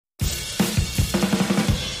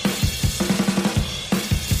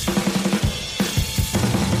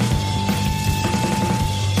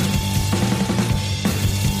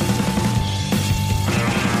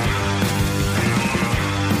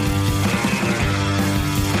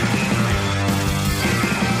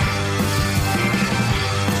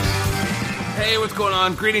what's going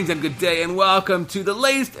on? Greetings and good day, and welcome to the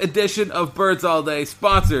latest edition of Birds All Day,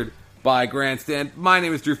 sponsored by Grandstand. My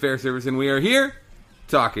name is Drew Fairservice, and we are here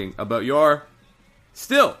talking about your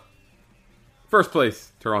still first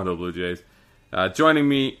place Toronto Blue Jays. Joining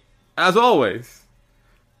me, as always,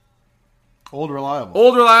 Old reliable,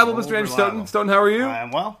 Mr. Andrew Stoughton. Stoughton, how are you? I am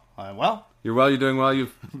well. You're well. You're doing well.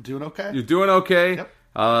 I'm doing okay. You're doing okay.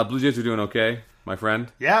 Yep. Blue Jays are doing okay, my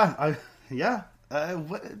friend. Yeah.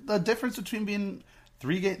 The difference between being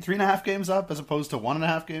 3.5 games up as opposed to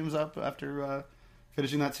 1.5 games up after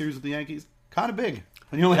finishing that series with the Yankees, kind of big.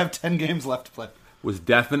 When you only have 10 games left to play. Was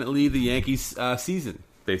definitely the Yankees' season,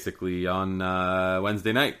 basically, on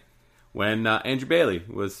Wednesday night, when Andrew Bailey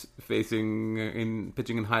was pitching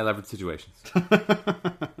in high leverage situations.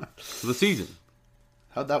 So the season.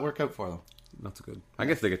 How'd that work out for them? Not so good. I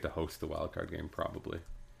guess they get to host the wild card game, probably.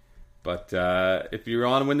 But if you're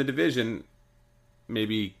on to win the division,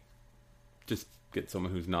 maybe just get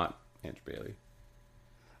someone who's not Andrew Bailey.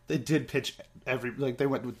 They did pitch they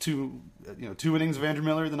went with two innings of Andrew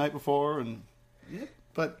Miller the night before,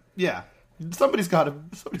 somebody's got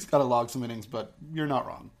to log some innings, but you're not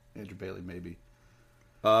wrong. Andrew Bailey, maybe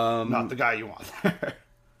not the guy you want there.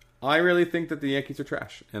 I really think that the Yankees are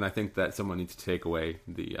trash, and I think that someone needs to take away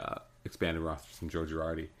the expanded roster from Joe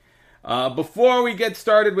Girardi. Before we get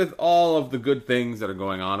started with all of the good things that are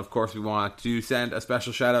going on, of course, we want to send a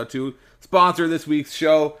special shout out to sponsor this week's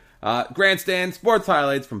show, Grandstand Sports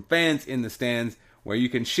Highlights from fans in the stands, where you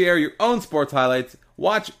can share your own sports highlights,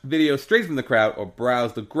 watch videos straight from the crowd, or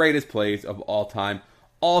browse the greatest plays of all time,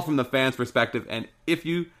 all from the fans' perspective. And if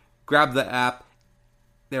you grab the app,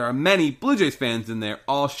 there are many Blue Jays fans in there,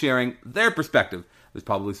 all sharing their perspective. There's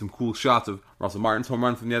probably some cool shots of Russell Martin's home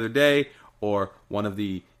run from the other day, or one of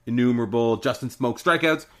the innumerable Justin Smoke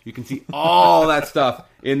strikeouts. You can see all that stuff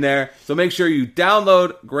in there. So make sure you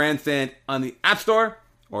download Grandstand on the App Store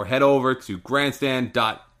or head over to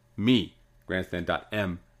grandstand.me,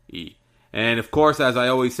 grandstand.me. And of course, as I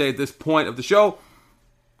always say at this point of the show,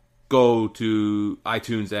 go to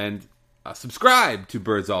iTunes and subscribe to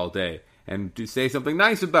Birds All Day and to say something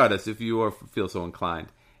nice about us if you feel so inclined.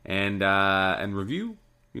 And review,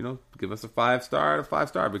 give us a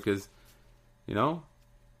 5-star because,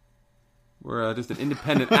 we're just an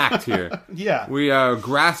independent act here. Yeah. We are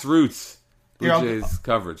grassroots Blue Jays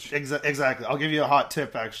coverage. Exactly. I'll give you a hot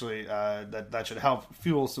tip, actually, that should help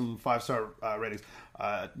fuel some 5-star ratings.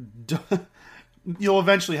 You'll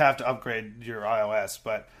eventually have to upgrade your iOS,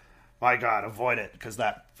 but my God, avoid it, because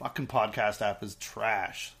that fucking podcast app is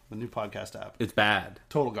trash. The new podcast app. It's bad.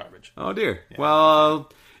 Total garbage. Oh, dear. Yeah.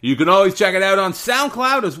 Well, you can always check it out on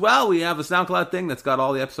SoundCloud as well. We have a SoundCloud thing that's got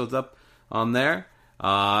all the episodes up on there.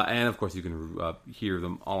 And, of course, you can hear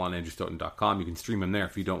them all on AndrewStoughton.com. You can stream them there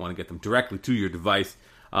if you don't want to get them directly to your device.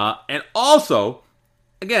 And also,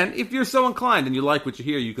 again, if you're so inclined and you like what you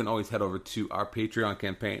hear, you can always head over to our Patreon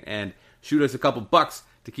campaign and shoot us a couple bucks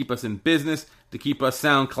to keep us in business, to keep us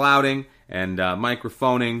SoundClouding and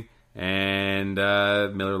microphoning and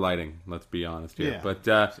Miller Lighting. Let's be honest here. Yeah.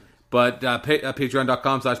 But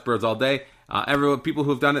patreon.com/birdsallday. People who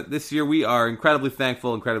have done it this year, we are incredibly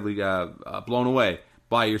thankful, incredibly blown away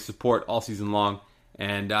by your support all season long.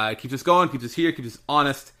 And it keeps us going, keeps us here, keeps us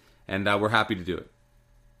honest, and we're happy to do it.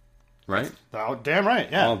 Right? Oh, damn right,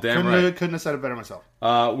 yeah. Oh, damn right. Couldn't have said it better myself.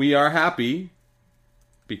 We are happy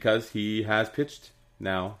because he has pitched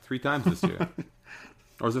now 3 times this year.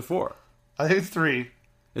 Or is it 4? I think it's 3.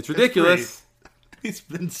 It's ridiculous. It's 3. He's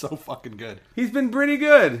been so fucking good. He's been pretty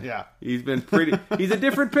good. Yeah. He's been pretty... He's a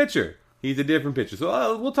different pitcher.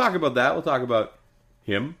 So we'll talk about that. We'll talk about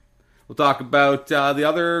him. We'll talk about the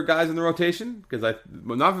other guys in the rotation.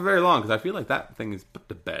 Not for very long, because I feel like that thing is put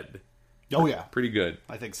to bed. Oh, yeah. Pretty good.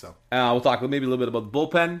 I think so. We'll talk maybe a little bit about the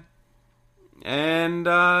bullpen. And,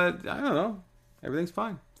 I don't know. Everything's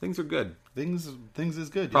fine. Things are good. Things is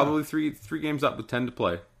good. Probably three games up with 10 to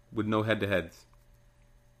play, with no head-to-heads.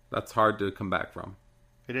 That's hard to come back from.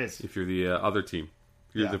 It is. If you're the other team.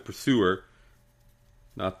 If you're the pursuer,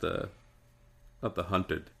 not the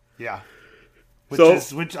hunted. Yeah.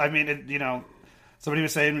 Which I mean, somebody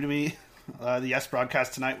was saying to me, the Yes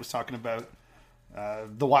broadcast tonight was talking about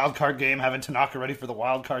the wild card game, having Tanaka ready for the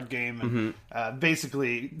wild card game, and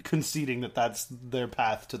basically conceding that that's their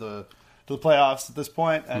path to the playoffs at this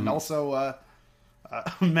point, and also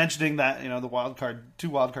mentioning that the 2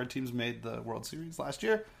 wild card teams made the World Series last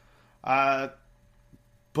year. But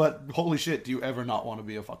holy shit, do you ever not want to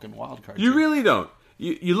be a fucking wild card? You really don't.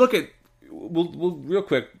 You look at we'll real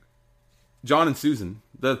quick. John and Susan,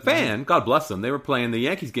 the fan, God bless them, they were playing the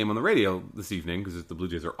Yankees game on the radio this evening because the Blue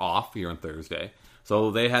Jays are off here on Thursday. So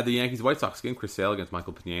they had the Yankees-White Sox game, Chris Sale against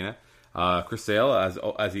Michael Pineda. Chris Sale,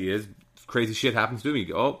 as he is, crazy shit happens to him. He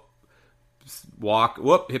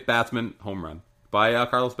hit batsman, home run by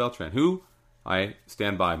Carlos Beltran, who I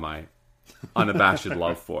stand by my unabashed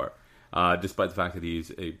love for, despite the fact that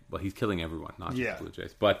he's killing everyone, not just the Blue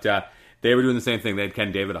Jays. But they were doing the same thing. They had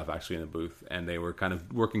Ken Davidoff actually in the booth, and they were kind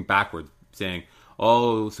of working backwards, saying,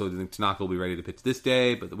 "Oh, so Tanaka will be ready to pitch this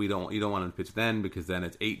day, but you don't want him to pitch then because then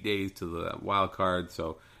it's 8 days to the wild card."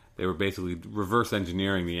 So they were basically reverse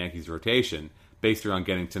engineering the Yankees' rotation based around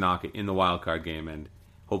getting Tanaka in the wild card game and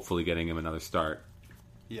hopefully getting him another start.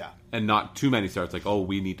 Yeah, and not too many starts. Like, oh,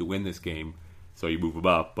 we need to win this game, so you move him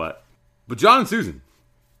up. But John and Susan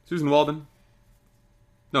Walden.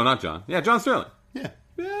 No, not John. Yeah, John Sterling. Yeah,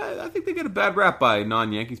 I think they get a bad rap by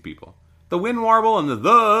non-Yankees people. The win warble and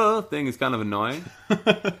the thing is kind of annoying.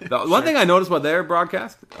 One thing I noticed about their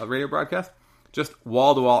broadcast, radio broadcast, just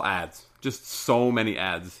wall-to-wall ads. Just so many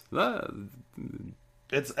ads. Have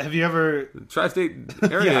you ever... Tri-state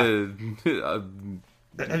area...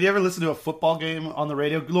 Have you ever listened to a football game on the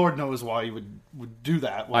radio? Lord knows why you would do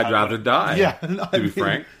that. I'd rather die, yeah, to be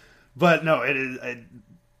frank. But no, it is...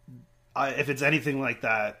 if it's anything like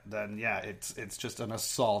that, then yeah, it's just an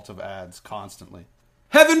assault of ads constantly.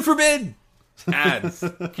 Heaven forbid! Ads.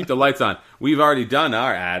 Keep the lights on. We've already done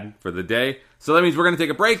our ad for the day, so that means we're going to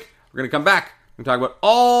take a break. We're going to come back and talk about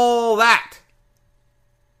all that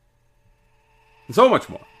and so much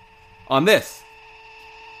more on this,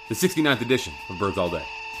 the 69th edition of Birds All Day.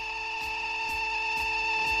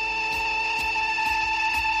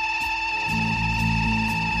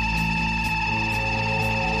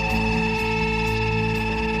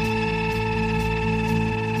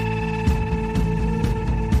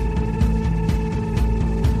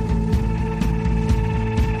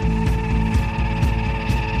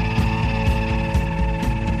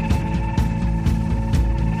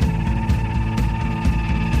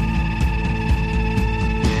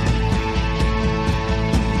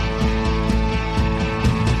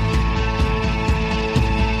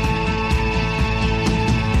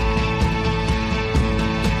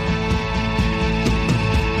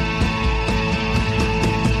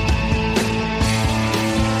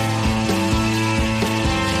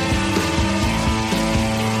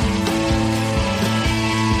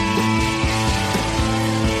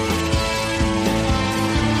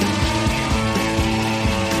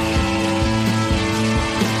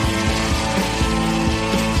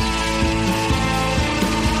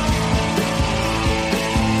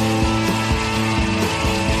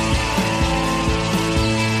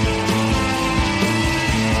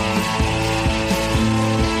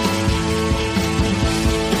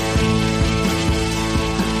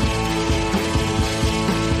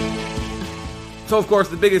 So, of course,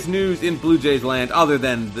 the biggest news in Blue Jays land, other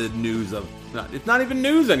than the news of... It's not even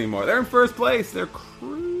news anymore. They're in first place. They're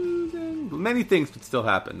cruising. Many things could still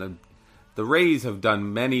happen. The Rays have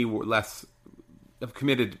done have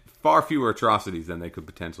committed far fewer atrocities than they could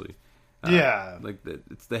potentially. They have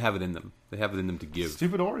it in them. They have it in them to give.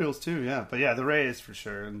 Stupid Orioles, too, yeah. But yeah, the Rays, for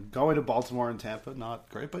sure. And going to Baltimore and Tampa, not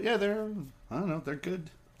great. But yeah, they're good.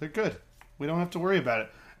 They're good. We don't have to worry about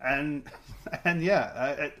it. And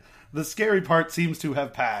yeah... the scary part seems to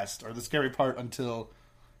have passed, or the scary part until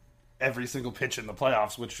every single pitch in the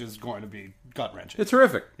playoffs, which is going to be gut-wrenching. It's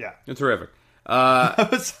horrific. Yeah. It's horrific. I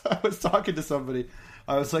was talking to somebody.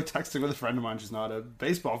 I was like texting with a friend of mine. She's not a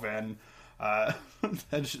baseball fan.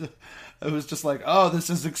 And it was just like, oh, this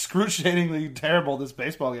is excruciatingly terrible, this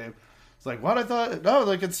baseball game. It's like, what? I thought, no,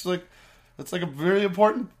 it's like a very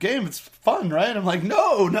important game. It's fun, right? I'm like,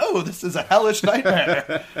 no, this is a hellish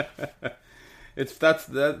nightmare. That's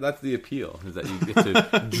the appeal, is that you get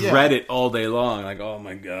to dread it all day long. Like, oh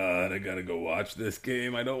my god, I gotta go watch this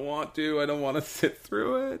game. I don't want to sit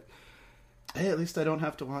through it. Hey, at least I don't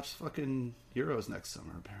have to watch fucking Euros next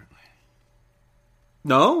summer, apparently.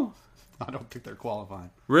 No? I don't think they're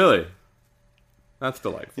qualifying. Really? That's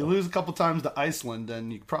delightful. You lose a couple times to Iceland,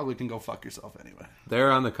 and you probably can go fuck yourself anyway.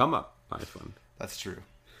 They're on the come up, Iceland. That's true.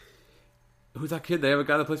 Who's that kid? They have a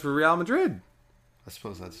guy that plays for Real Madrid. I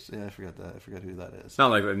suppose that's... Yeah, I forgot that. I forgot who that is. It's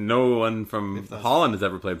not like no one from Holland has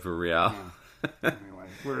ever played for Real. Yeah.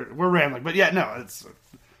 Anyway, we're rambling. But yeah, no,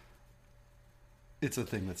 it's a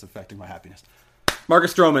thing that's affecting my happiness.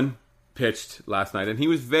 Marcus Stroman pitched last night, and he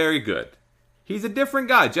was very good. He's a different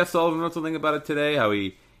guy. Jeff Sullivan wrote something about it today, how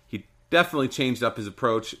he definitely changed up his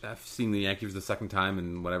approach. I've seen the Yankees the second time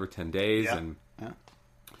in 10 days. Yeah. And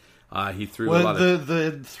He threw a lot of...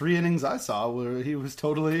 The 3 innings I saw where he was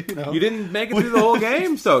totally, You didn't make it through the whole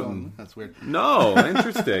game, Soden. That's weird. No,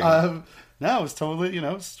 interesting. No, it was totally,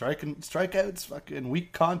 strikeouts, fucking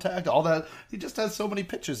weak contact, all that. He just has so many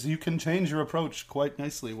pitches. You can change your approach quite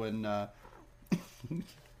nicely when,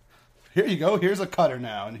 here you go, here's a cutter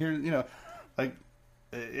now. And here,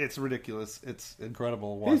 it's ridiculous. It's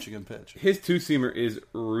incredible watching him pitch. His two-seamer is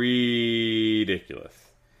ridiculous.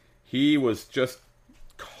 He was just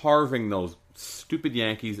carving those stupid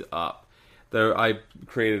Yankees up. I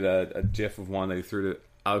created a GIF of one that he threw to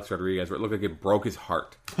Alex Rodriguez where it looked like it broke his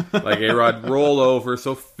heart. Like A-Rod rolled over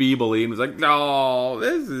so feebly and was like, no,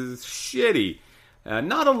 this is shitty.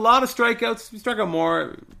 Not a lot of strikeouts. He struck out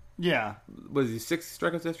more. Yeah. Was he 6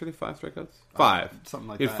 strikeouts yesterday? 5 strikeouts? 5. Something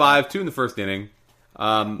like he that. He had 5, 2 in the first inning.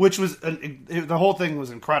 Which was, the whole thing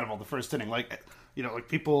was incredible, the first inning.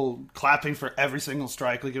 People clapping for every single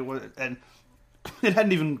strike. Like it was, and it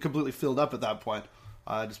hadn't even completely filled up at that point,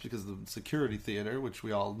 just because of the security theater, which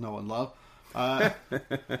we all know and love. And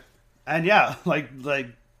yeah,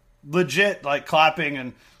 legit,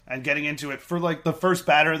 clapping and getting into it for the first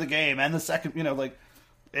batter of the game and the second.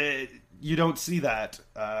 You don't see that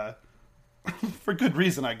for good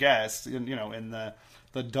reason, I guess. In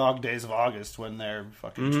the dog days of August when they're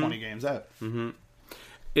fucking 20 games out. Mm-hmm.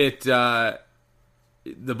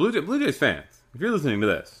 The Blue Jays fans, if you're listening to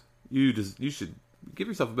this, you should give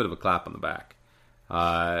yourself a bit of a clap on the back.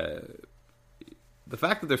 The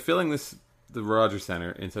fact that they're filling the Rogers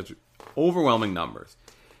Center in such overwhelming numbers.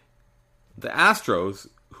 The Astros,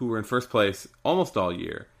 who were in first place almost all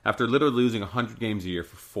year, after literally losing 100 games a year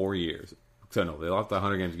for 4 years. So no, they lost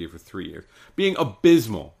 100 games a year for 3 years. Being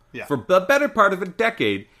abysmal for the better part of a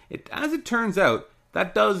decade. As it turns out,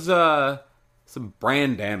 that does some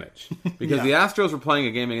brand damage. Because the Astros were playing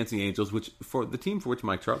a game against the Angels, which for the team for which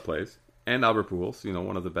Mike Trout plays, and Albert Pujols,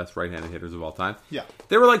 one of the best right-handed hitters of all time. Yeah.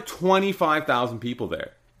 There were 25,000 people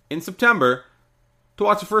there in September to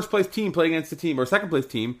watch a first-place team play against a team, or a second-place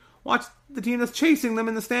team, watch the team that's chasing them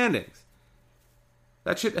in the standings.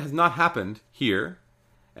 That shit has not happened here.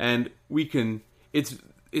 And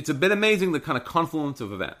it's a bit amazing, the kind of confluence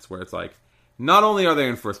of events where it's not only are they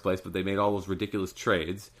in first place, but they made all those ridiculous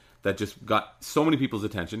trades that just got so many people's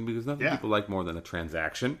attention because nothing people like more than a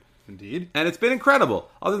transaction. Indeed. And it's been incredible,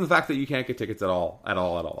 other than the fact that you can't get tickets at all.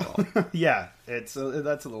 Yeah, that's a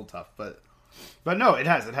little tough, but no, it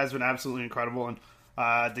has been absolutely incredible.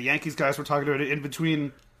 And the Yankees guys were talking about it in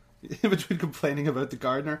between complaining about the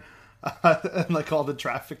Gardner and all the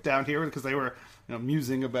traffic down here because they were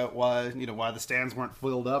musing about why the stands weren't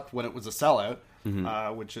filled up when it was a sellout,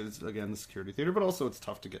 which is again the security theater, but also it's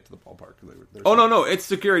tough to get to the ballpark. No, it's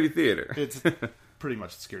security theater. It's pretty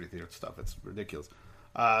much security theater stuff. It's ridiculous.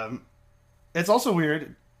 It's also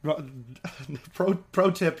weird.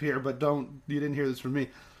 Pro tip here, but you didn't hear this from me.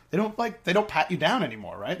 They don't pat you down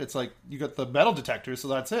anymore, right? It's you got the metal detector, so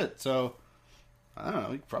that's it. So I don't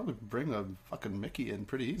know. You could probably bring a fucking Mickey in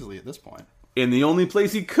pretty easily at this point. In the only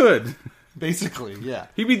place he could. Basically, yeah.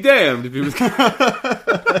 He'd be damned if he was.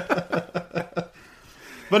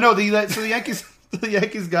 But no, the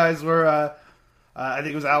Yankees guys were. I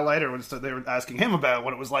think it was Al Leiter when they were asking him about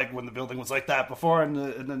what it was like when the building was like that before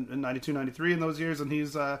in 92, 93 in those years, and he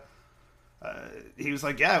was like,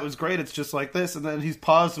 yeah, it was great. It's just like this, and then he's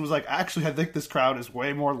paused and was like, actually, I think this crowd is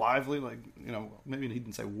way more lively. Maybe he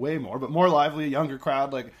didn't say way more, but more lively, a younger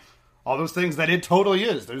crowd, all those things that it totally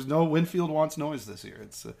is. There's no Winfield Wants Noise this year.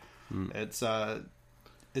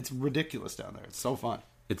 It's ridiculous down there. It's so fun.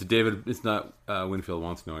 It's not Winfield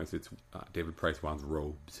Wants Noise. It's David Price Wants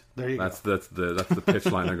Robes. There you go. That's the pitch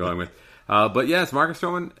line they're going with. But yes, Marcus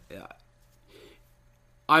Stroman.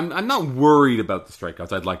 I'm not worried about the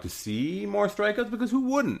strikeouts. I'd like to see more strikeouts because who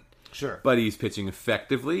wouldn't? Sure. But he's pitching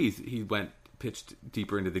effectively. He pitched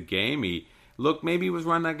deeper into the game. Maybe he was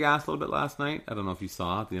running that gas a little bit last night. I don't know if you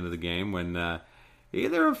saw at the end of the game when there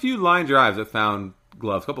were a few line drives that found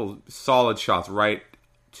gloves, a couple of solid shots right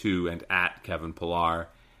to and at Kevin Pillar.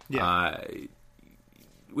 Yeah.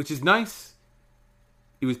 Which is nice.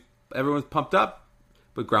 Everyone's pumped up,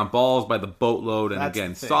 but ground balls by the boatload, and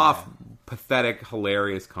again, soft, pathetic,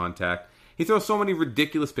 hilarious contact. He throws so many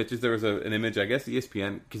ridiculous pitches. There was an image, I guess,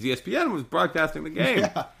 ESPN, because ESPN was broadcasting the game.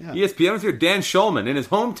 Yeah. ESPN was here. Dan Shulman in his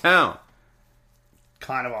hometown.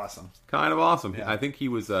 Kind of awesome. Yeah. I think he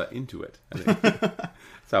was into it. I think.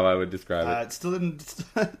 That's how I would describe it. It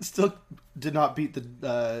still did not beat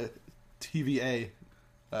the TVA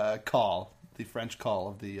call, the French call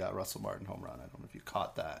of the Russell Martin home run. I don't know if you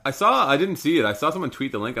caught that. I didn't see it. I saw someone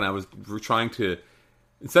tweet the link, and I was trying to,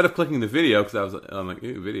 instead of clicking the video, because I'm like,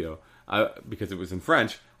 ew, video, because it was in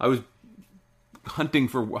French, I was hunting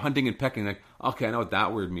and pecking. Like, okay, I know what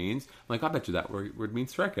that word means. I'm like, I bet you that word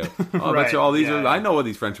means strikeout. Oh, I Right. bet you all these Yeah, are. yeah. I know what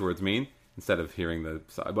these French words mean. Instead of hearing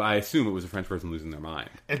but I assume it was a French person losing their mind.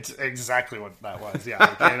 It's exactly what that was. Yeah, I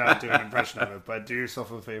cannot do an impression of it, but do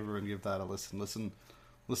yourself a favor and give that a listen. Listen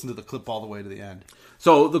to the clip all the way to the end.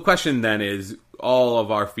 So the question then is, all of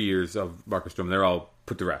our fears of Marcus Stroman, they're all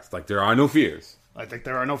put to rest. Like, there are no fears. I think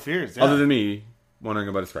there are no fears. Yeah. Other than me wondering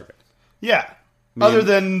about his strikeouts. Yeah. Other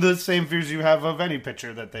than the same fears you have of any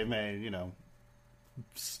pitcher that they may,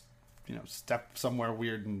 step somewhere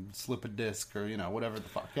weird and slip a disc or, whatever the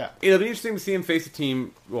fuck. Yeah. It'll be interesting to see him face a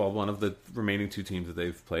team, well, one of the remaining two teams that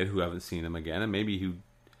they've played who haven't seen him again, and maybe who,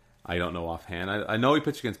 I don't know offhand. I know he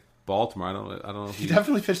pitched against Baltimore. I don't know if He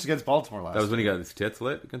definitely pitched against Baltimore last that was when he year. got his tits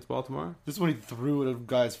lit against Baltimore? This is when he threw at a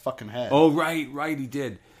guy's fucking head. Oh, right, he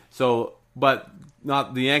did. So, but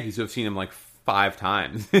not the Yankees who have seen him like 5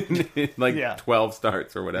 times in like Yeah. 12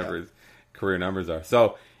 starts or whatever his career numbers are.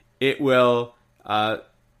 So it will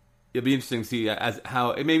it'll be interesting to see as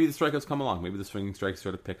how maybe the strikeouts come along. Maybe the swinging strikes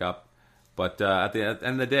sort of pick up. But at the end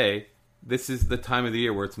of the day, this is the time of the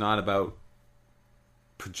year where it's not about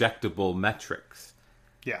projectable metrics.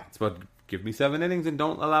 Yeah. It's about give me 7 innings and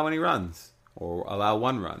don't allow any runs or allow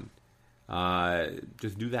 1 run.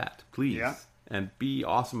 Just do that, please, Yeah. and be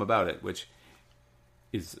awesome about it. Which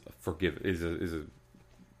is there's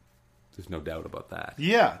no doubt about that.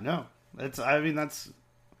 Yeah, no.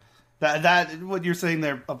 That what you're saying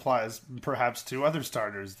there applies perhaps to other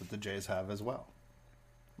starters that the Jays have as well.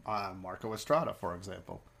 Marco Estrada, for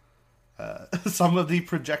example. Some of the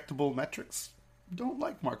projectable metrics don't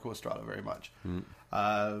like Marco Estrada very much.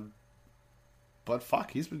 But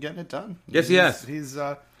fuck, he's been getting it done. Yes, he has. He's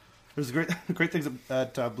there's great things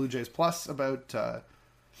at Blue Jays Plus about I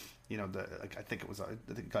think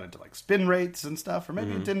it got into like spin rates and stuff, or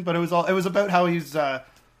maybe it didn't, but it was about how he's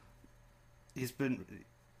been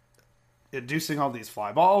inducing all these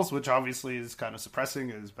fly balls, which obviously is kind of suppressing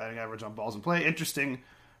his batting average on balls in play. Interesting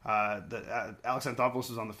that Alex Anthopoulos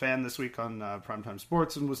was on the Fan this week on Primetime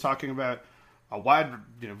Sports and was talking about a wide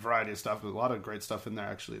variety of stuff. There's a lot of great stuff in there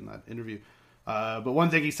actually in that interview. But one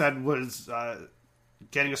thing he said was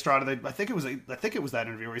getting Estrada. I think it was that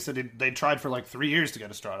interview where he said they tried for like 3 years to get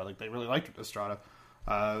Estrada. Like they really liked Estrada.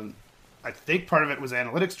 I think part of it was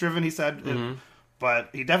analytics driven. He said, but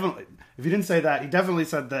he definitely, if he didn't say that, he definitely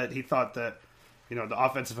said that he thought that the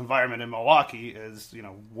offensive environment in Milwaukee is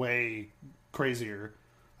way crazier,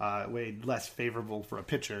 way less favorable for a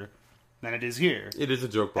pitcher than it is here. It is a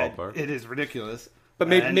joke ballpark. It is ridiculous. But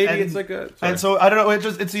maybe it's like a... Sorry. And so, I don't know,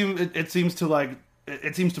 it seems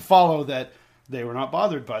to follow that they were not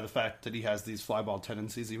bothered by the fact that he has these fly ball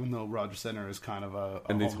tendencies, even though Rogers Center is kind of a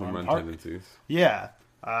and these home run park. tendencies. Yeah.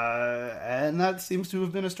 And that seems to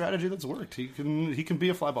have been a strategy that's worked. He can be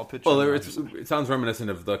a fly ball pitcher. Well, it sounds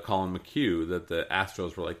reminiscent of the Colin McHugh, that the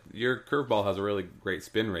Astros were like, your curveball has a really great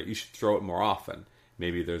spin rate. You should throw it more often.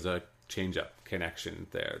 Maybe there's a change-up connection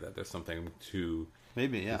there, that there's something to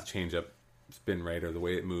his change-up spin rate or the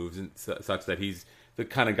way it moves, and such that he's the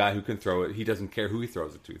kind of guy who can throw it. He doesn't care who he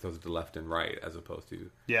throws it to. He throws it to left and right, as opposed to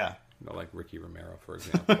like Ricky Romero, for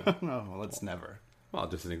example. No, well, it's never. Well,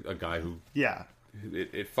 just a guy who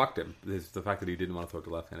it fucked him. The fact that he didn't want to throw it to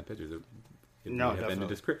left-handed pitchers. It may have ended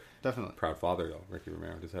his career. Definitely. Proud father though. Ricky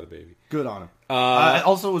Romero just had a baby. Good on him.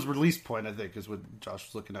 Also, his release point, I think, is what Josh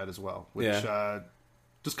was looking at as well, which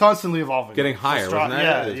just constantly evolving, getting higher, wasn't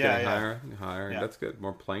that? Getting higher. Yeah. That's good.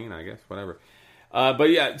 More plain, I guess. Whatever.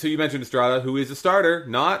 But yeah, so you mentioned Estrada, who is a starter,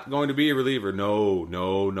 not going to be a reliever. No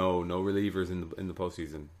relievers in the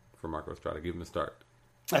postseason for Marco Estrada. Give him a start.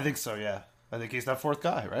 I think so. Yeah, I think he's that fourth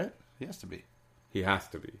guy, right? He has to be. He has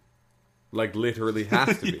to be. Like literally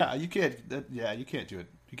has to be. You can't. You can't do it.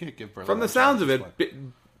 You can't give Burley. From the sounds of it,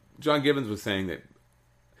 John Gibbons was saying that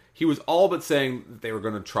he was all but saying that they were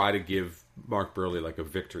going to try to give Mark Burley like a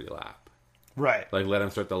victory lap. Right. Like let him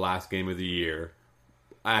start the last game of the year,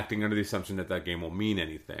 acting under the assumption that game won't mean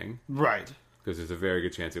anything. Right. Because there's a very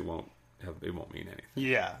good chance it won't mean anything.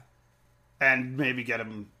 Yeah. And maybe get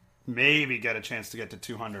a chance to get to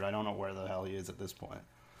 200. I don't know where the hell he is at this point.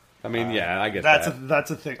 I mean, I guess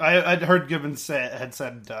that's a thing. I'd heard Gibbons had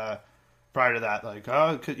said prior to that, like,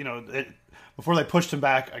 before they pushed him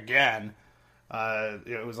back again,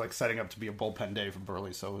 it was like setting up to be a bullpen day for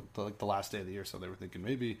Burley. So like the last day of the year, so they were thinking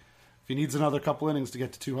maybe if he needs another couple innings to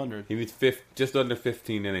get to 200, he needs just under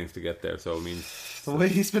 15 innings to get there. So it means the way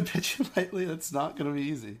he's been pitching lately, that's not going to be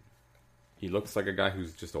easy. He looks like a guy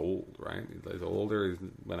who's just old, right? He's older.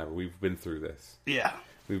 Whenever we've been through this,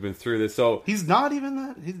 we've been through this. So he's not even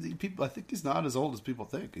that. I think he's not as old as people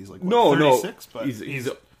think. He's like 36, but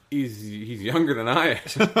he's younger than I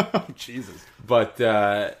am. Jesus.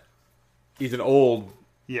 But he's an old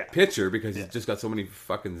pitcher because he's Yeah. just got so many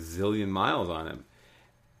fucking zillion miles on him.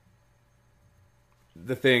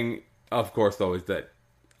 The thing, of course, though, is that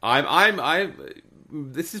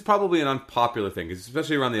this is probably an unpopular thing,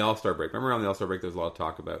 especially around the All-Star break. Remember around the All-Star break, there was a lot of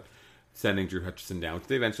talk about sending Drew Hutchison down, which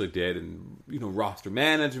they eventually did, and roster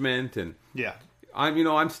management, and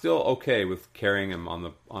I'm still okay with carrying him on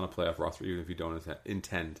a playoff roster, even if you don't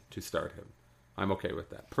intend to start him. I'm okay with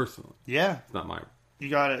that personally. Yeah, it's not my you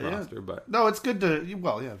got it. roster, Yeah. but no, it's good to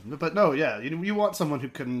but no, yeah, you want someone who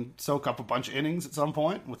can soak up a bunch of innings at some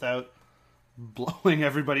point without blowing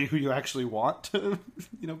everybody who you actually want to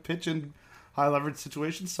pitch in high leverage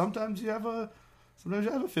situations. Sometimes you have a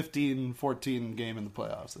 15-14 game in the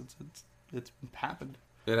playoffs. It's happened.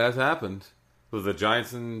 It has happened with the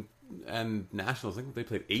Giants and Nationals. I think they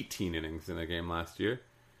played 18 innings in a game last year.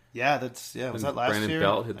 Yeah, was that last Brandon year? Brandon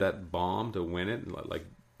Belt hit that bomb to win it, like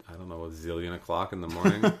I don't know, a zillion o'clock in the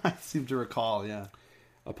morning. I seem to recall. Yeah.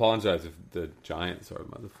 Apologize if the Giants are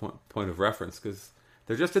the point of reference because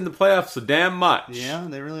they're just in the playoffs so damn much. Yeah,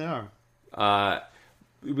 they really are.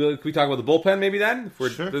 Can we talk about the bullpen maybe then?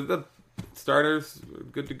 If Sure. The starters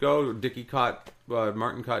good to go.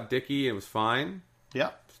 Martin caught Dickey. It was fine. Yeah.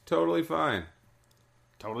 It's totally fine.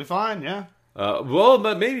 Totally fine. Yeah.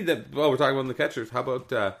 But maybe we're talking about the catchers. How about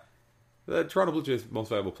the Toronto Blue Jays' most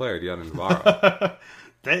valuable player, Deontay Navarro?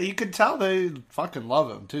 You could tell they fucking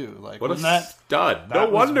love him too. Like, what a stud! No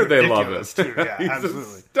wonder they love him. Too. Yeah, He's absolutely.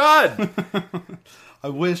 a stud. I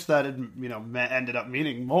wish that it ended up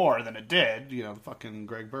meaning more than it did. Fucking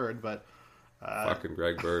Greg Bird, but fucking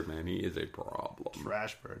Greg Bird, man, he is a problem.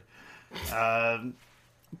 Trash Bird.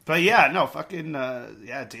 But yeah, no, fucking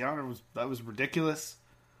Deanna was ridiculous.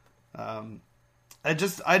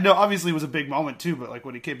 I know obviously it was a big moment too, but like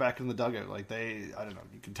when he came back in the dugout, like I don't know,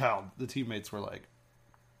 you can tell the teammates were like,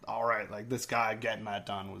 all right, like this guy getting that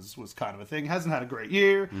done was kind of a thing. Hasn't had a great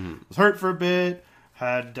year, was hurt for a bit,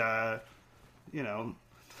 had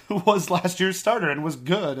was last year's starter and was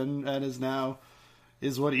good and is now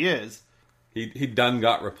is what he is. He done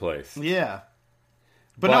got replaced. Yeah.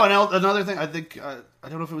 But no, another thing, I think, I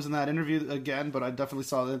don't know if it was in that interview again, but I definitely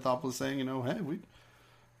saw Anthopoulos saying, hey,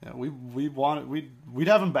 we'd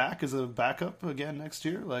have him back as a backup again next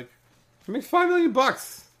year. Like, he makes $5 million.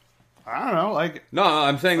 I don't know, like. No,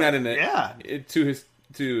 I'm saying that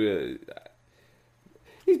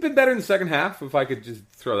he's been better in the second half. If I could just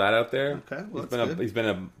throw that out there. Okay, well, he's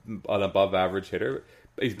been an above average hitter.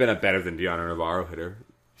 He's been a better than Deontay Navarro hitter.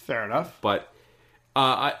 Fair enough, but.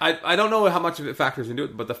 I don't know how much of it factors into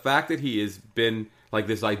it, but the fact that he has been like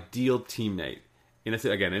this ideal teammate in a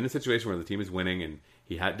situation where the team is winning and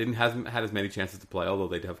he hasn't had as many chances to play, although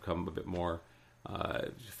they have come a bit more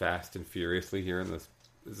fast and furiously here as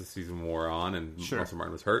the season wore on and Russell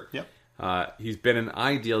Martin was hurt. Yep. He's been an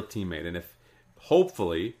ideal teammate, and if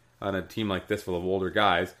hopefully on a team like this full of older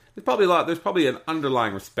guys, there's probably an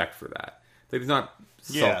underlying respect for that. That he's not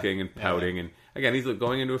sulking and pouting, and again he's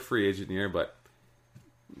going into a free agent year, but.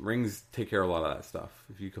 Rings take care of a lot of that stuff.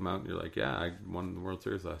 If you come out and you're like, yeah, I won the World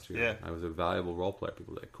Series last year. Yeah. I was a valuable role player.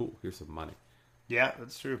 People are like, cool, here's some money. Yeah,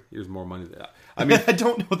 that's true. Here's more money. I mean, I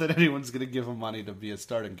don't know that anyone's going to give him money to be a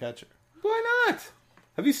starting catcher. Why not?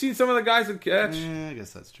 Have you seen some of the guys that catch? I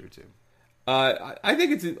guess that's true, too. I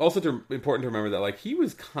think it's also important to remember that like he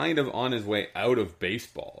was kind of on his way out of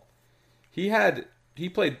baseball. He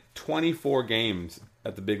played 24 games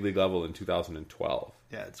at the big league level in 2012.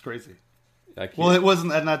 Yeah, it's crazy. Well, it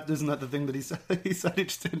wasn't, and isn't that the thing that he said? He said he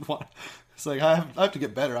just didn't want. It's like I have to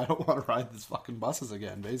get better. I don't want to ride these fucking buses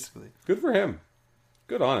again. Basically, good for him.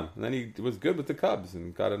 Good on him. And then he was good with the Cubs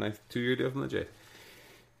and got a nice 2-year deal from the Jays.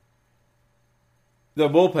 The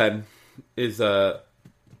bullpen is okay.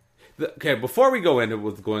 Before we go into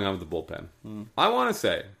what's going on with the bullpen, I want to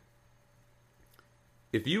say,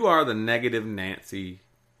 if you are the negative Nancy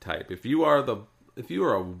type, if you are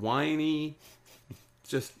a whiny,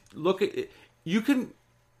 just look at it. You can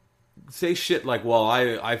say shit like, well,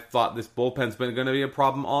 I thought this bullpen's been going to be a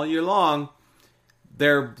problem all year long.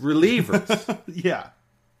 They're relievers. Yeah.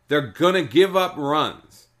 They're going to give up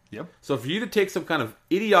runs. Yep. So for you to take some kind of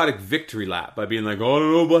idiotic victory lap by being like, oh, I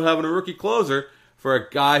don't know about having a rookie closer for a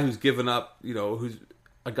guy who's given up, who's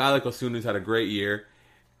a guy like Osuna who's had a great year,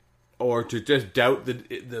 or to just doubt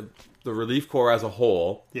the relief corps as a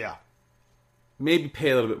whole. Yeah. Maybe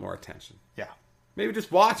pay a little bit more attention. Yeah. Maybe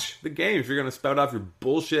just watch the game if you're going to spout off your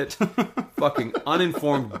bullshit, fucking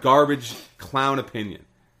uninformed garbage clown opinion.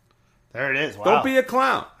 There it is. Wow. Don't be a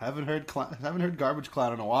clown. Haven't heard garbage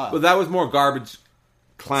clown in a while. But that was more garbage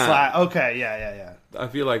clown. Okay, yeah. I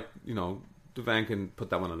feel like, Devan can put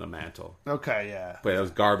that one on the mantle. Okay, yeah. But it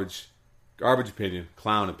was garbage opinion,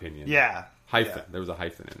 clown opinion. Yeah. Hyphen. Yeah. There was a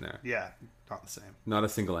hyphen in there. Yeah, not the same. Not a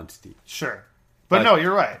single entity. Sure. But no,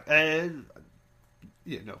 you're right.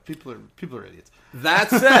 People are idiots. That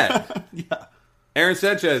said, Yeah. Aaron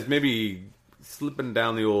Sanchez maybe slipping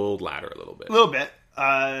down the old ladder a little bit. A little bit.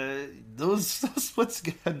 Those splits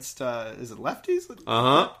against, is it lefties?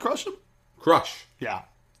 Crush them? Crush. Yeah.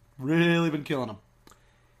 Really been killing them.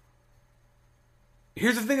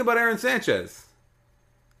 Here's the thing about Aaron Sanchez.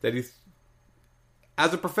 That he's,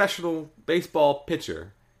 as a professional baseball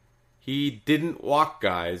pitcher, he didn't walk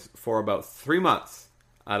guys for about 3 months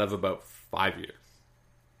out of about 5 years.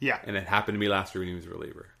 Yeah. And it happened to me last year when he was a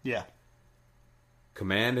reliever. Yeah.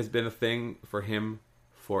 Command has been a thing for him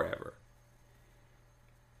forever.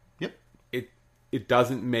 Yep. It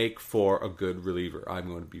doesn't make for a good reliever, I'm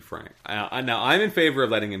going to be frank. Now, I'm in favor of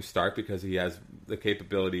letting him start because he has the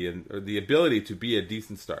capability or the ability to be a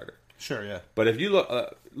decent starter. Sure, yeah. But if you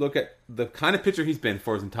look at the kind of pitcher he's been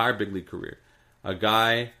for his entire big league career, a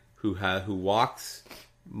guy who walks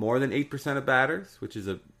more than 8% of batters, which is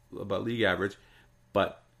about league average,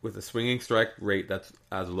 but with a swinging strike rate that's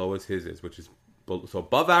as low as his is, which is so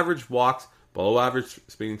above average walks, below average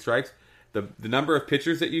swinging strikes. The number of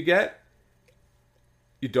pitchers that you get,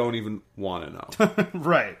 you don't even want to know.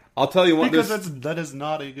 Right. I'll tell you what. Because that is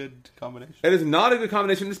not a good combination. It is not a good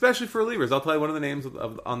combination, especially for relievers. I'll tell you one of the names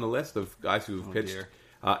on the list of guys who've pitched.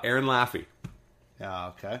 Aaron Laffey. Yeah,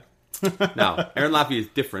 okay. Now, Aaron Laffey is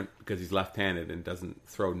different because he's left-handed and doesn't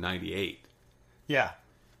throw 98. Yeah.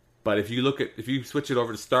 But if you switch it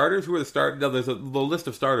over to starters, who are the starters? No, the list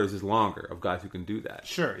of starters is longer of guys who can do that.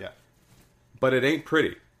 Sure, yeah. But it ain't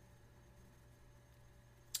pretty.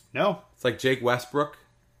 No. It's like Jake Westbrook,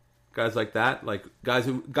 guys like that, like guys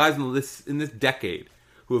in this decade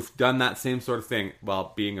who have done that same sort of thing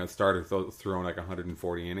while being a starter throwing like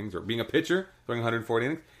 140 innings, or being a pitcher throwing 140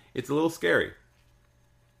 innings. It's a little scary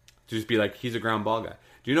to just be like, he's a ground ball guy.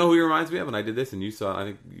 Do you know who he reminds me of? And I did this, and I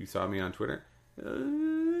think you saw me on Twitter. A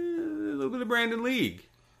little bit of Brandon League.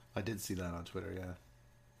 I did see that on Twitter,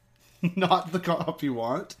 yeah. Not the comp you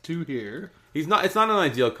want to hear. It's not an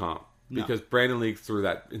ideal comp because Brandon League threw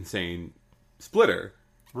that insane splitter.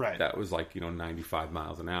 Right. That was like, 95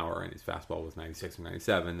 miles an hour, and his fastball was 96 or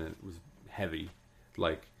 97, and it was heavy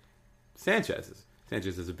like Sanchez's.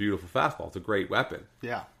 Sanchez is a beautiful fastball. It's a great weapon.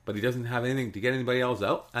 Yeah. But he doesn't have anything to get anybody else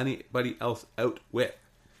out with.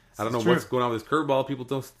 I don't know true. what's going on with his curveball.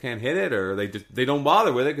 People can't hit it, or they don't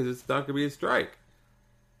bother with it because it's not going to be a strike.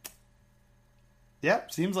 Yeah,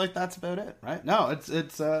 seems like that's about it, right? No, it's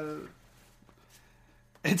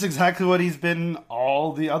exactly what he's been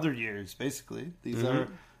all the other years, basically. These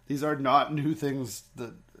are not new things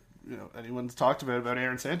that anyone's talked about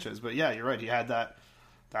Aaron Sanchez. But yeah, you're right. He had that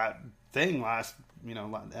thing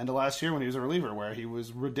end of last year when he was a reliever where he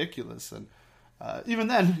was ridiculous, and even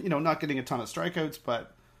then, not getting a ton of strikeouts,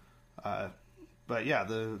 but yeah,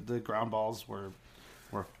 the ground balls were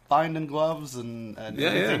finding gloves, and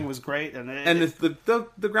everything was great, and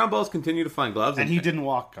the ground balls continue to find gloves, and he didn't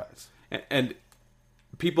walk guys, and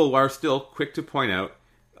people are still quick to point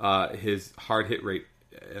out his hard hit rate,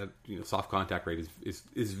 soft contact rate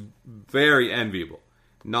is very enviable.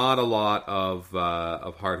 Not a lot of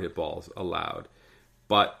hard hit balls allowed,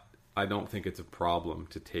 but I don't think it's a problem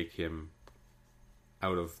to take him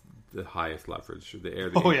out of the highest leverage, the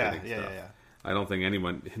air. Yeah. I don't think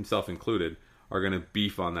anyone, himself included, are going to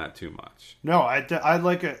beef on that too much. No, I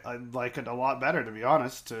like it. I like it a lot better, to be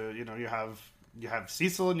honest. You have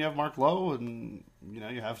Cecil and you have Mark Lowe, and you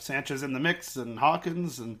have Sanchez in the mix, and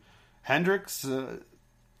Hawkins and Hendricks.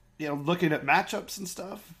 Looking at matchups and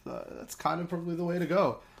stuff, that's kind of probably the way to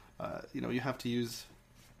go. You have to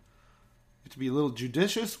be a little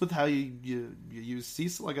judicious with how you use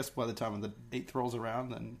Cecil. I guess by the time the 8th rolls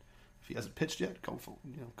around, then if he hasn't pitched yet, go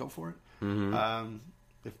for it. Mm-hmm.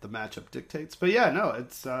 If the matchup dictates. But yeah, no,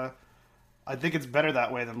 it's. I think it's better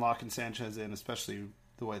that way than locking Sanchez in, especially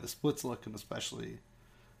the way the splits look, and especially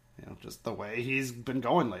just the way he's been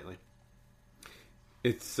going lately.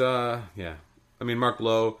 It's yeah. I mean, Mark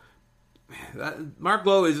Lowe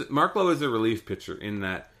is a relief pitcher in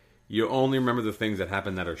that you only remember the things that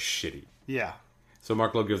happen that are shitty. Yeah. So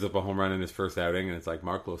Mark Lowe gives up a home run in his first outing, and it's like,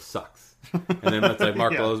 Mark Lowe sucks. And then it's like,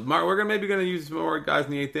 we're maybe going to use some more guys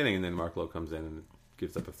in the 8th inning, and then Mark Lowe comes in and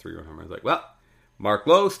gives up a 3-run home run. It's like, well, Mark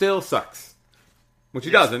Lowe still sucks. Which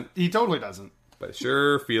he doesn't. He totally doesn't. But it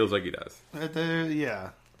sure feels like he does.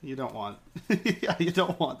 Yeah. You don't want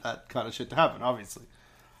that kind of shit to happen, obviously.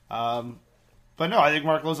 But no, I think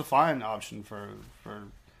Mark Lowe's a fine option for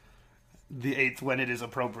the 8th when it is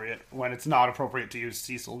appropriate. When it's not appropriate to use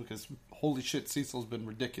Cecil, because holy shit, Cecil's been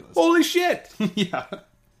ridiculous. Holy shit! Yeah.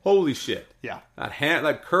 Holy shit! Yeah.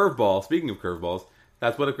 That curveball. Speaking of curveballs,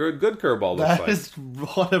 that's what a good curveball looks like. That is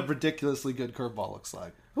what a ridiculously good curveball looks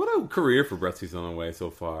like. What a career for Brett Cecil so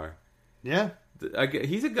far. Yeah.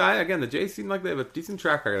 He's a guy, again, the Jays seem like they have a decent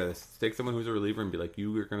track record of this. Take someone who's a reliever and be like,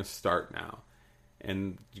 you are going to start now.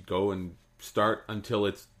 And you go and start until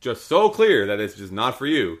it's just so clear that it's just not for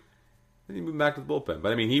you. Then you move back to the bullpen.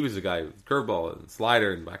 But, I mean, he was a guy with curveball and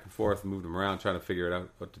slider and back and forth, moved him around, trying to figure it out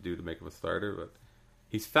what to do to make him a starter. But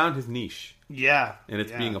he's found his niche. Yeah. And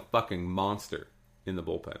it's being a fucking monster in the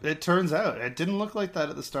bullpen. It turns out. It didn't look like that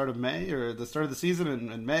at the start of May, or the start of the season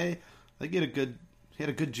in May. I think he had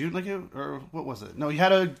a good June, or what was it? No, he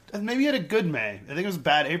had a good May. I think it was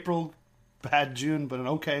bad April, bad June, but an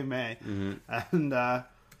okay May. Mm-hmm. And I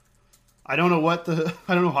don't know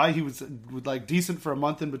why he was like decent for a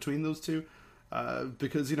month in between those two,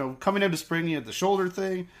 because coming into spring he had the shoulder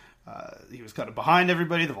thing. He was kind of behind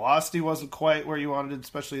everybody. The velocity wasn't quite where you wanted it,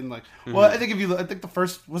 especially in Mm-hmm. Well, I think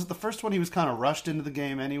the first one he was kind of rushed into the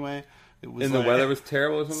game anyway. It was the weather was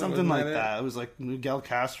terrible or something? Something like that. It was like Miguel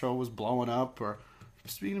Castro was blowing up. Or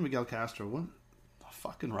speaking of Miguel Castro, what the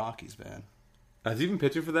fucking Rockies, man? Has he been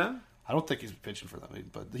pitching for them? I don't think he's pitching for them,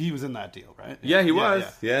 but he was in that deal, right? Yeah, he was.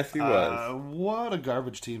 Yeah. Yes, he was. What a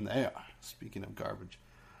garbage team they are. Speaking of garbage.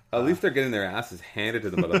 At least they're getting their asses handed to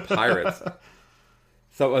them by the Pirates.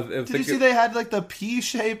 So did you see they had like the P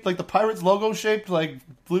shape, like the Pirates logo shaped, like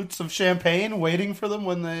flutes of champagne waiting for them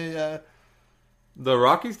when they... The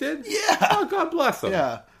Rockies did? Yeah. Oh, God bless them.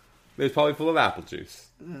 Yeah. It was probably full of apple juice.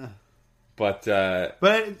 Yeah. But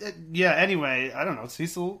anyway, I don't know.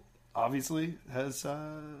 Cecil obviously has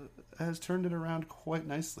turned it around quite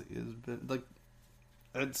nicely. It's been like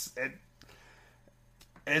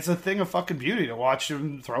it's a thing of fucking beauty to watch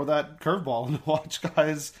him throw that curveball and watch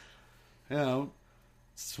guys,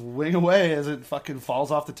 swing away as it fucking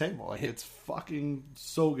falls off the table. Like, it's fucking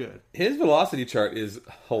so good. His velocity chart is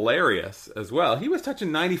hilarious as well. He was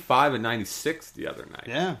touching 95 and 96 the other night.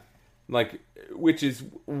 Yeah. Like, which is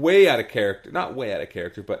way out of character. Not way out of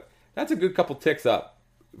character, but that's a good couple ticks up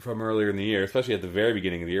from earlier in the year, especially at the very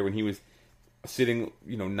beginning of the year when he was sitting,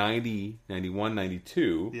 90, 91,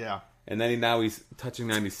 92. Yeah. And then now he's touching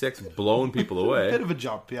 96, blowing people away. Bit of a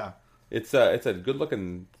jump, yeah. It's a good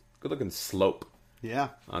looking slope. Yeah.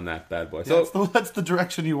 On that bad boy. Yeah, so that's the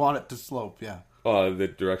direction you want it to slope, yeah.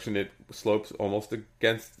 The direction it slopes almost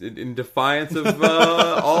against, in defiance of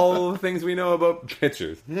all the things we know about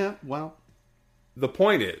pitchers. Yeah, well. The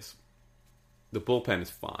point is, the bullpen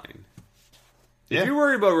is fine. Yeah. If you're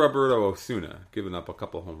worried about Roberto Osuna giving up a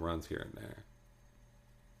couple home runs here and there,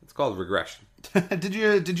 it's called regression. Did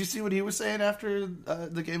you see what he was saying after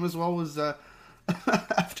the game as well? Was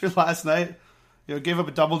after last night, gave up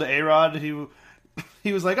a double to A-Rod. He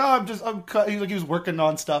was like, he was working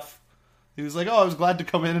on stuff. He was like, I was glad to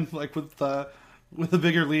come in and with a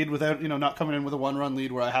bigger lead without not coming in with a 1-run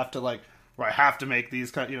lead where I have to make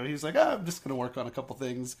these kind. He's like, I'm just gonna work on a couple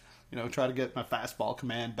things. Try to get my fastball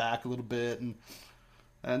command back a little bit,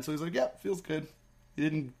 and so he's like, yeah, feels good. He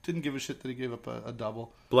didn't give a shit that he gave up a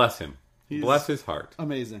double. Bless him. Bless his heart.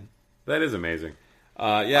 Amazing. That is amazing.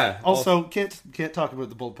 Yeah. Also, can't talk about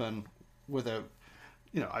the bullpen without,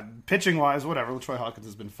 pitching wise, whatever. Troy Hawkins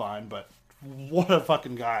has been fine, but what a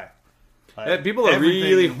fucking guy. People are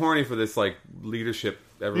really horny for this leadership.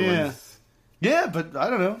 Everyone's yeah, but I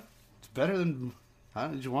don't know. It's better than.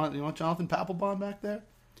 Did you want Jonathan Papelbon back there?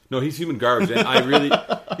 No, he's human garbage. And I really,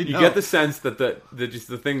 you get the sense that the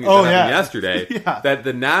thing that happened yesterday, that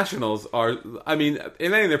the Nationals are, I mean, if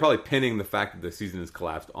anything, they're probably pinning the fact that the season has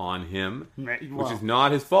collapsed on him, which is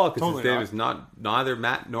not his fault because his name is neither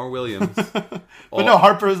Matt nor Williams. But no,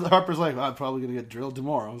 Harper's like, I'm probably going to get drilled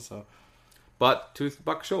tomorrow. So, but to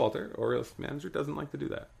Buck Showalter, Orioles manager, doesn't like to do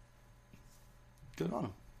that. Good on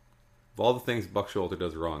him. Of all the things Buck Showalter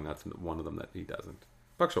does wrong, that's one of them that he doesn't.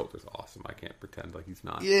 Buck Showalter's awesome. I can't pretend like he's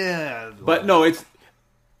not. Yeah. But no, it's...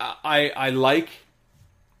 I like...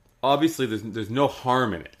 Obviously, there's no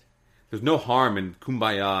harm in it. There's no harm in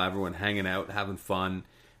kumbaya, everyone hanging out, having fun.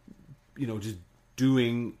 Just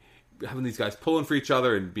having these guys pulling for each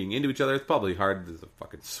other and being into each other. It's probably hard. There's a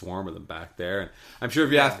fucking swarm of them back there. And I'm sure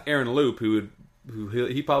if you asked Aaron Loop,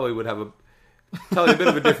 he probably would have tell you a bit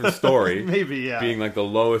of a different story. Maybe, yeah. Being like the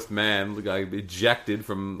lowest man, the guy ejected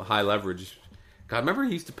from high leverage. God, remember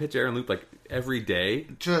he used to pitch Aaron Loop every day?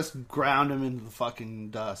 Just ground him into the fucking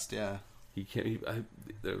dust, yeah. He can't.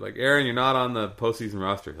 They're like, Aaron, you're not on the postseason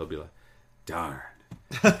roster. He'll be like, darn.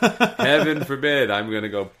 Heaven forbid I'm going to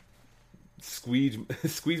go squeeze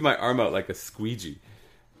my arm out like a squeegee.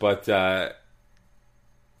 But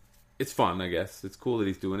it's fun, I guess. It's cool that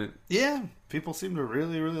he's doing it. Yeah, people seem to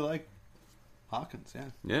really, really like Hawkins. Yeah,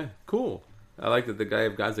 Yeah, cool. I like that the guy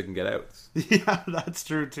have guys that can get outs. yeah, that's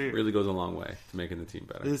true too. Really goes a long way to making the team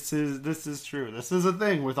better. This is true. This is a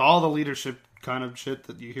thing with all the leadership kind of shit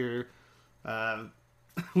that you hear,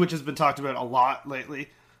 which has been talked about a lot lately.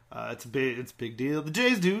 It's a big deal. The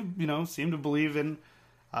Jays do, seem to believe in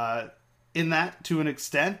that to an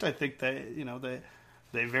extent. I think they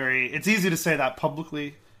it's easy to say that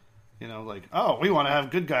publicly, like, oh, we want to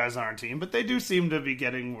have good guys on our team, but they do seem to be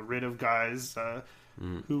getting rid of guys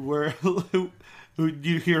who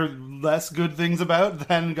you hear less good things about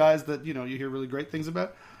than guys that you hear really great things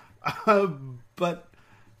about. But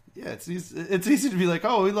yeah, it's easy to be like,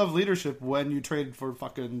 oh, we love leadership when you trade for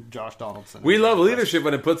fucking Josh Donaldson. We love leadership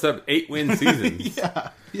when it puts up 8-win seasons.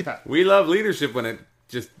 yeah. We love leadership when it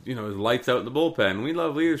just is lights out in the bullpen. We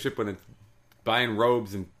love leadership when it's buying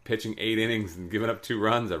robes and pitching 8 innings and giving up 2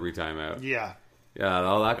 runs every time out. Yeah. Yeah,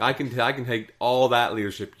 all that, I can take all that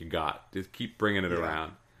leadership you got. Just keep bringing it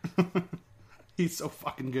around. He's so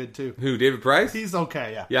fucking good too. Who, David Price? He's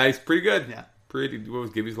okay, yeah. Yeah, he's pretty good. Yeah. What was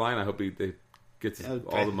Gibby's line? I hope they gets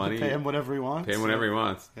all the money. Pay him whatever he wants. Pay him whatever he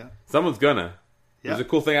wants. Yeah. Someone's gonna. Yeah. There's a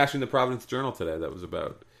cool thing actually in the Providence Journal today that was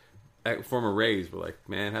about former Rays were like,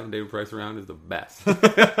 man, having David Price around is the best.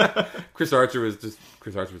 Chris Archer was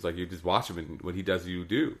like, you just watch him and what he does, you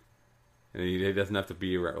do. And he doesn't have to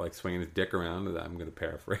be like swinging his dick around. I'm going to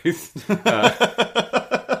paraphrase.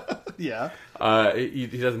 Yeah. He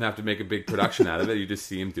doesn't have to make a big production out of it. You just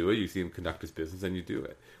see him do it. You see him conduct his business, and you do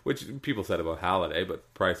it. Which people said about Halladay,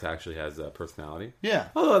 but Price actually has a personality. Yeah.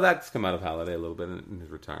 Although that's come out of Halladay a little bit in his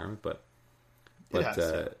retirement, but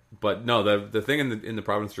no, the thing in the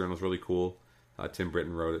Providence Journal is really cool. Tim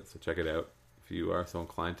Britton wrote it, so check it out if you are so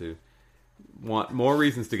inclined to want more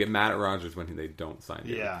reasons to get mad at Rogers when they don't sign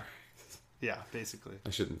him. Yeah. Yeah, basically. I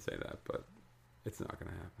shouldn't say that, but it's not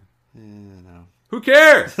going to happen. Yeah, no. Who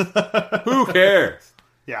cares? Who cares?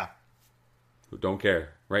 Yeah. Who don't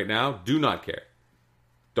care. Right now, do not care.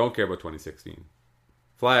 Don't care about 2016.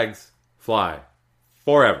 Flags fly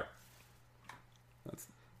forever.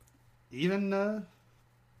 Even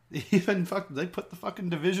they put the fucking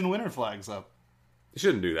division winner flags up. They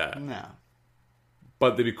shouldn't do that. No.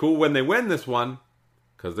 But they'd be cool when they win this one,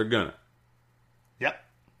 because they're gonna. Yep.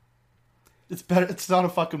 It's better. It's not a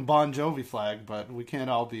fucking Bon Jovi flag, but we can't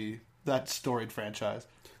all be that storied franchise.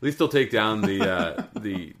 At least they'll take down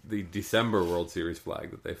the December World Series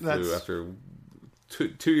flag that they flew after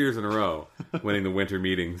two years in a row, winning the Winter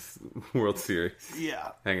Meetings World Series. Yeah.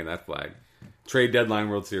 Hanging that flag. Trade deadline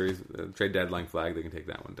World Series, trade deadline flag, they can take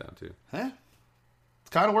that one down too. It's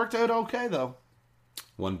kind of worked out okay, though.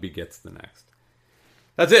 One begets the next.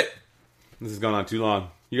 That's it. This has gone on too long.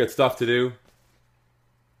 You got stuff to do.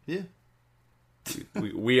 Yeah.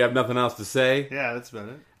 We have nothing else to say. Yeah, that's about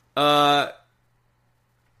it.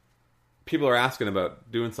 People are asking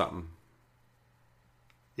about doing something.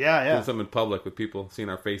 Yeah. Doing something in public with people seeing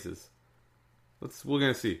our faces. We're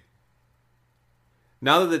gonna see.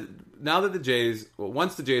 Now that the Jays,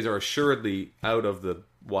 once the Jays are assuredly out of the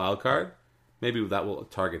wild card, maybe that will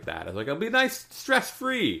target that. It's like, it'll be nice,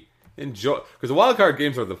 stress-free, enjoy, because the wild card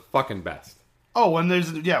games are the fucking best. Oh, when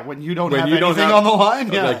you don't have anything on the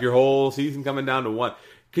line, yeah, like your whole season coming down to one.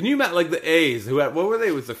 Can you imagine, like the A's, who had, what were they?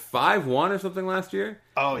 It was like 5-1 or something last year.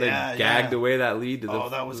 Oh, they yeah, gagged away that lead.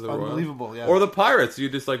 That was unbelievable. Royals. Yeah, or the Pirates, you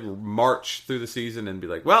just like march through the season and be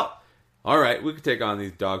like, well, all right, we could take on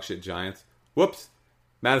these dog shit Giants. Whoops.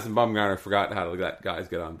 Madison Bumgarner forgot how to let guys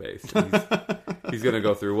get on base. He's going to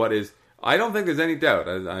go through what is, I don't think there's any doubt,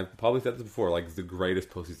 I've probably said this before, like the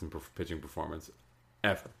greatest postseason pitching performance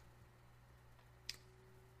ever.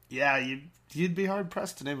 Yeah, you'd be hard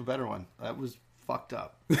pressed to name a better one. That was fucked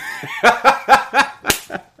up.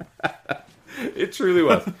 It truly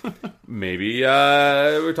was. Maybe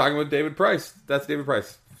we're talking about David Price. That's David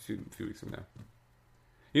Price a few weeks from now.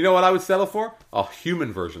 You know what I would settle for? A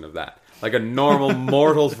human version of that. Like a normal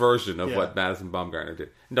mortal's version of what Madison Bumgarner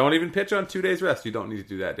did. Don't even pitch on 2 days rest. You don't need to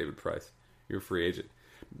do that, David Price. You're a free agent.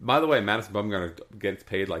 By the way, Madison Bumgarner gets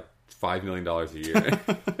paid like $5 million a year.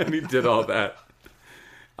 And he did all that.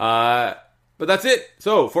 But that's it.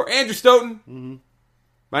 So, for Andrew Stoughton,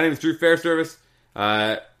 my name is Drew Fairservice.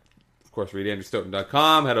 Of course, read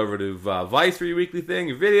AndrewStoughton.com. Head over to Vice for your weekly thing,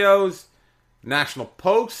 your videos. National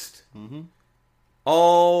Post. It's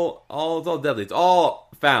all deadly. It's all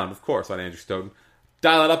found, of course, on Andrew Stoughton.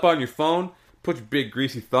 Dial it up on your phone. Put your big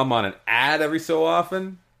greasy thumb on an ad every so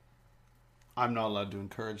often. I'm not allowed to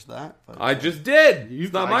encourage that. But I just did.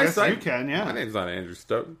 It's not my site. You can, yeah. My name's not Andrew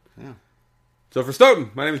Stoughton. Yeah. So for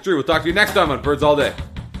Stoughton, my name is Drew. We'll talk to you next time on Birds All Day.